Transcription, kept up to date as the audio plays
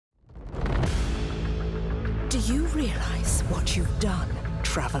you realize what you've done,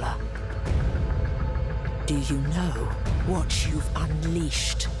 traveler? Do you know what you've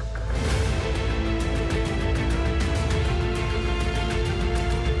unleashed?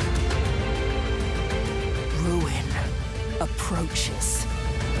 Ruin approaches.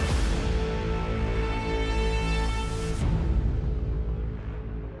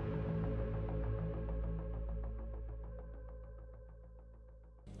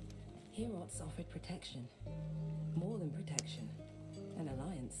 Herots offered protection. More than protection. An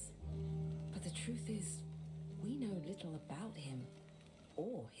alliance. But the truth is, we know little about him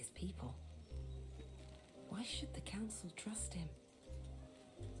or his people. Why should the council trust him?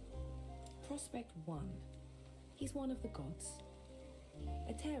 Prospect 1. He's one of the gods.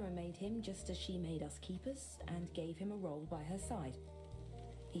 Atera made him just as she made us keepers and gave him a role by her side.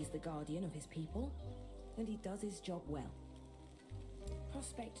 He's the guardian of his people, and he does his job well.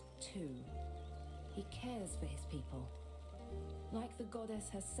 Prospect 2. He cares for his people. Like the goddess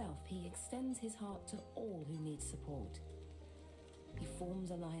herself, he extends his heart to all who need support. He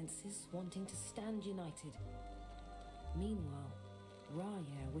forms alliances, wanting to stand united. Meanwhile,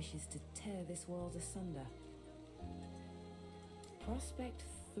 Raya wishes to tear this world asunder. Prospect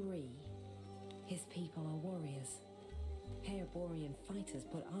 3. His people are warriors. Haerborian fighters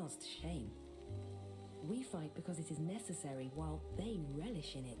put ours to shame. We fight because it is necessary, while they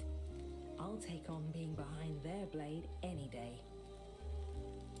relish in it. I'll take on being behind their blade any day.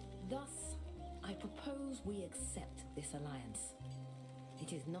 Thus, I propose we accept this alliance.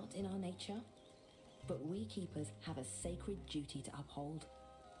 It is not in our nature, but we keepers have a sacred duty to uphold.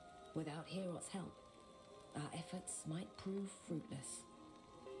 Without Heorot's help, our efforts might prove fruitless.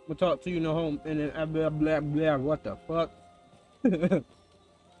 I'm gonna talk to you in the home and then blah blah blah. What the fuck?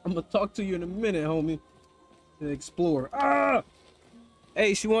 I'm gonna talk to you in a minute, homie. The explorer. Ah!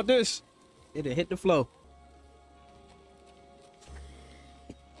 Hey, she want this? It'll hit the flow.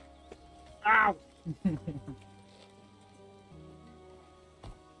 Ow!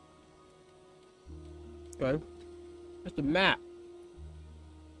 Okay. That's the map.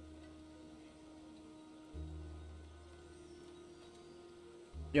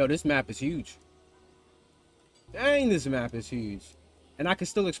 Yo, this map is huge. Dang, this map is huge. And I can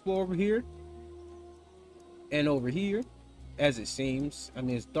still explore over here. And over here. As it seems. I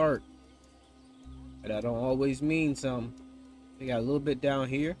mean, it's dark. But that don't always mean something. They got a little bit down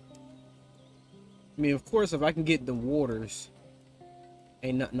here. I mean, of course, if I can get the waters.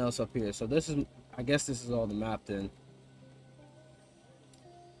 Ain't nothing else up here. So this is... I guess this is all the map then.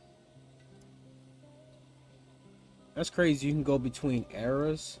 That's crazy. You can go between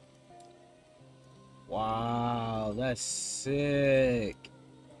eras. Wow, that's sick.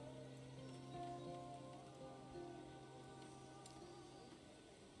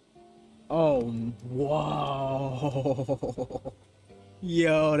 Oh, wow.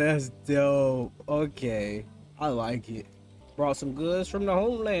 Yo, that's dope. Okay, I like it. Brought some goods from the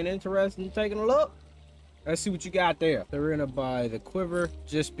homeland. Interested in taking a look? Let's see what you got there. So we're gonna buy the quiver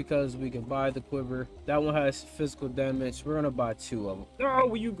just because we can buy the quiver. That one has physical damage. We're gonna buy 2 of them. Oh,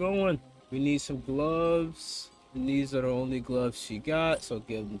 where you going? We need some gloves. And these are the only gloves she got, so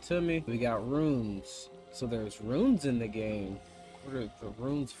give them to me. We got runes. So there's runes in the game. What are the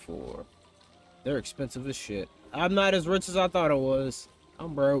runes for? They're expensive as shit. I'm not as rich as I thought I was.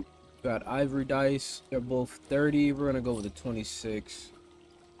 I'm broke. Got ivory dice. They're both 30. We're gonna go with a 26.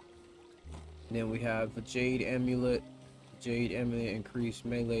 And then we have a jade amulet. Jade amulet increased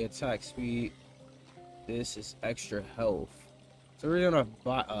melee attack speed. This is extra health. So we're gonna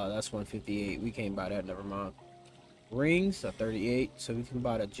buy. That's 158. We can't buy that. Never mind. Rings are 38. So we can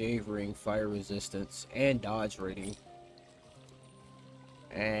buy the jade ring, fire resistance, and dodge rating.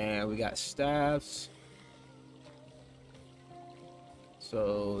 And we got staffs.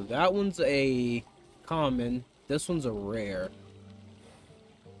 So that one's a common. This one's a rare.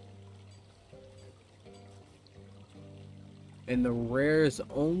 And the rare is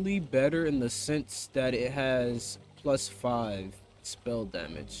only better in the sense that it has +5 spell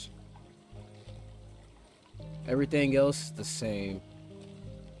damage. Everything else is the same.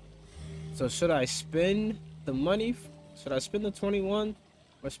 So should I spend the money? Should I spend the 21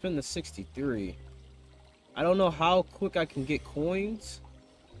 or spend the 63? I don't know how quick I can get coins.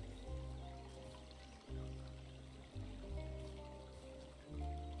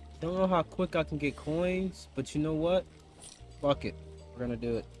 Don't know how quick I can get coins, but you know what? Fuck it. We're gonna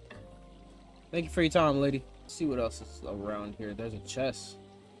do it. Thank you for your time, lady. Let's see what else is around here. There's a chest.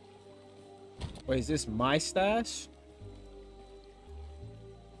 Wait, is this my stash?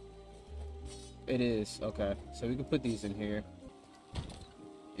 It is. Okay. So we can put these in here.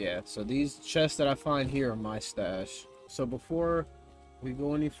 Yeah, so these chests that I find here are my stash. So before we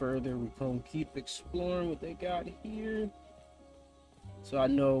go any further, we gonna keep exploring what they got here. So I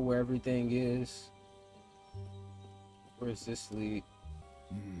know where everything is. Where's this lead?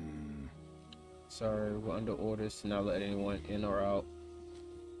 Sorry, we're under orders to not let anyone in or out.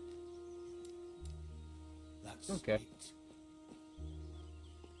 That's Okay. it.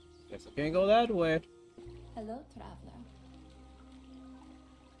 Guess I can't go that way. Hello, traveler.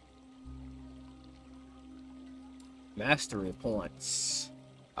 Mastery points.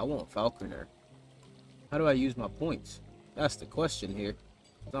 I want Falconer. How do I use my points? That's the question here.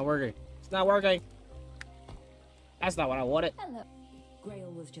 It's not working. It's not working. That's not what I wanted. Hello.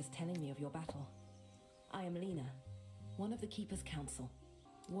 Grail was just telling me of your battle. I am Lena, one of the Keeper's Council.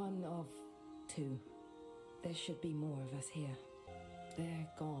 One of two. There should be more of us here. They're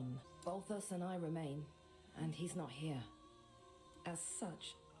gone. Balthus and I remain, and he's not here. As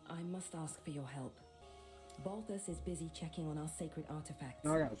such, I must ask for your help. Balthus is busy checking on our sacred artifacts.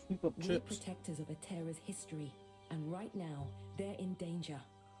 Now I gotta sweep up We're chips. protectors of Atera's history, and right now, they're in danger.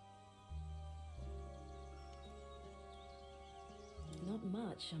 Not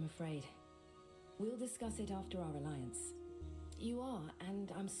much, I'm afraid. We'll discuss it after our alliance. You are,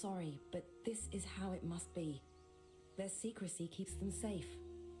 and I'm sorry, but this is how it must be. Their secrecy keeps them safe.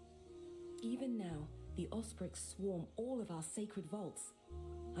 Even now, the Osprix swarm all of our sacred vaults.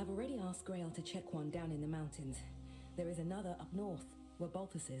 I've already asked Grail to check one down in the mountains. There is another up north, where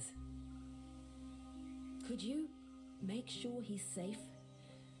Balthus is. Could you make sure he's safe?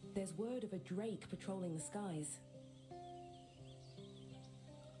 There's word of a drake patrolling the skies.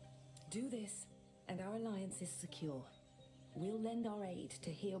 Do this, and our alliance is secure. We'll lend our aid to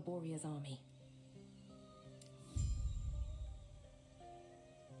heal Borea's army.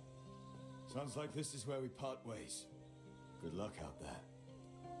 Sounds like this is where we part ways. Good luck out there.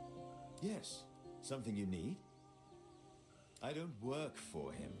 Yes, something you need? I don't work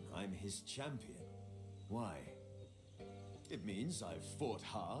for him. I'm his champion. Why? It means I've fought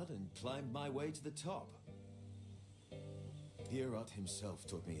hard and climbed my way to the top. Hierot himself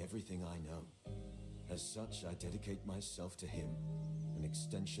taught me everything I know. As such, I dedicate myself to him, an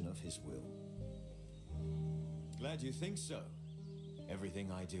extension of his will. Glad you think so.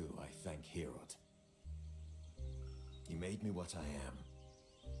 Everything I do, I thank Hierot. He made me what I am.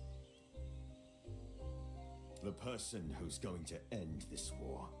 The person who's going to end this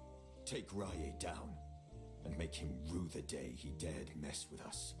war. Take Rye down, and make him rue the day he dared mess with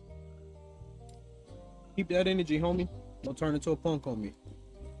us. Keep that energy, homie. Don't turn into a punk on me.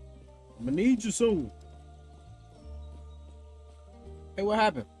 I'm gonna need you soon. Hey, what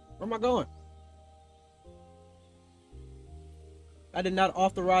happened? Where am I going? I did not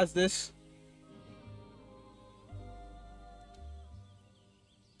authorize this.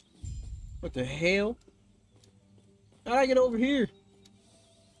 What the hell? How'd I get over here?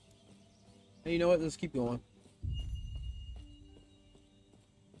 Hey, you know what? Let's keep going.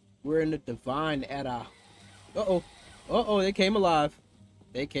 We're in the divine era. Uh-oh. Uh-oh, they came alive.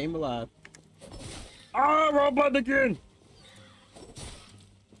 They came alive. Ah, wrong button again!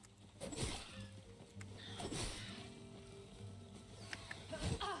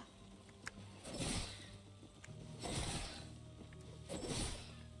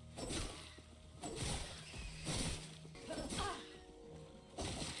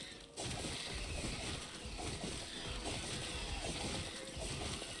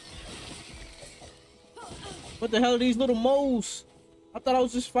 What the hell are these little moles? I thought I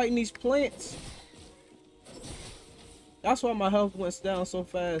was just fighting these plants. That's why my health went down so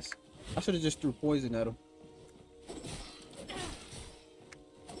fast. I should have just threw poison at them.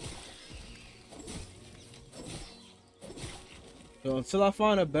 So until I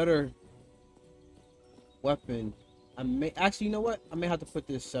find a better weapon, I may actually, you know what? I may have to put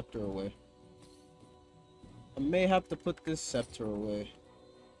this scepter away. I may have to put this scepter away.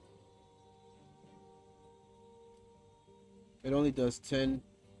 It only does 10.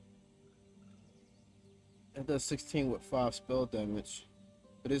 It does 16 with 5 spell damage.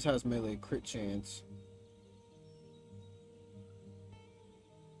 But this has melee crit chance.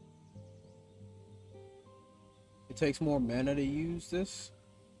 It takes more mana to use this.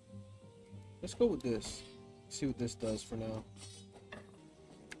 Let's go with this. See what this does for now.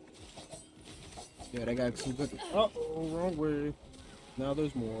 Yeah, they got some good. Uh oh, wrong way. Now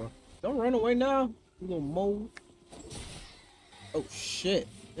there's more. Don't run away now, you little mole. Oh shit,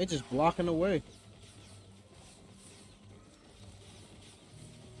 they're just blocking the way.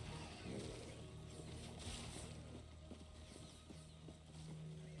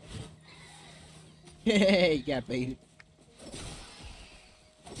 Hey, you got baited.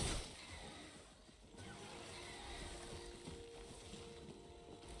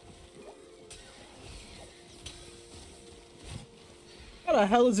 How the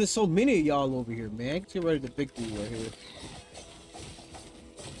hell is there so many of y'all over here, man? Let's get ready to big dude right here.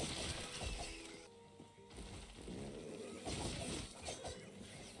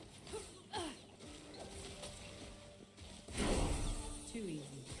 Too easy.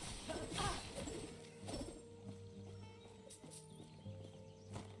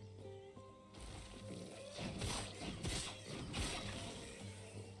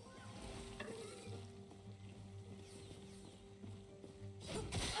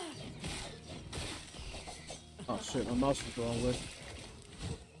 Oh shit, my mouse was the wrong way.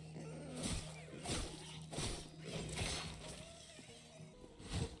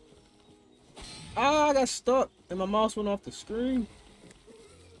 Ah, I got stuck and my mouse went off the screen.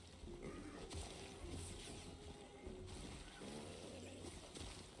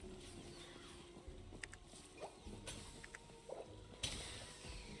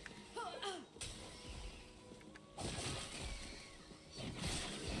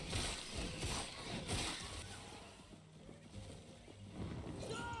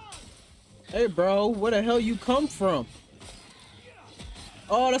 Hey bro, where the hell you come from?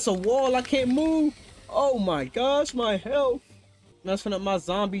 Oh, that's a wall, I can't move. Oh my gosh, my health. Messing up my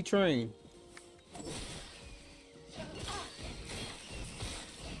zombie train.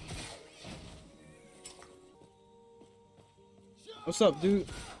 What's up, dude?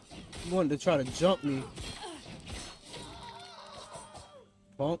 You wanted to try to jump me.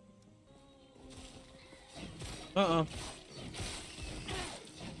 Punk. Uh-uh.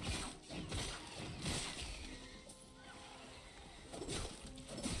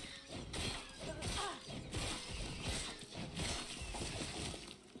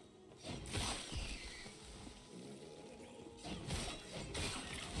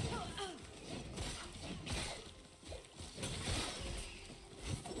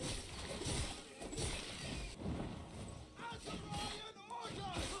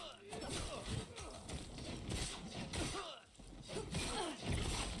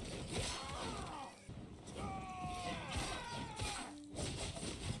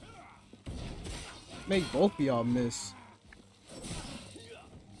 Make both of y'all miss.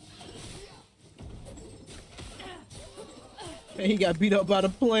 And he got beat up by the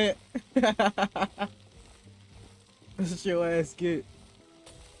plant. That's what your ass get.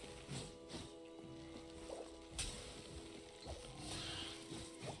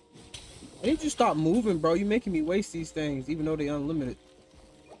 I need you to stop moving, bro. You making me waste these things, even though they unlimited.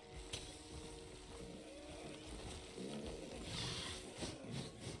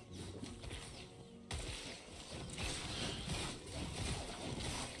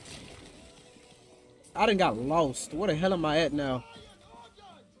 I done got lost. Where the hell am I at now?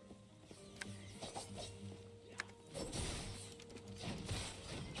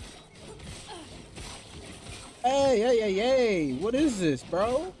 Hey. What is this,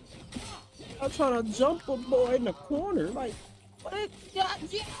 bro? I'm trying to jump a boy in the corner. Like, what is that?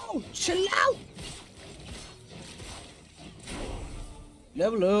 Yo, chill out.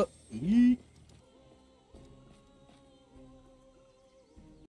 Level up. Yeet.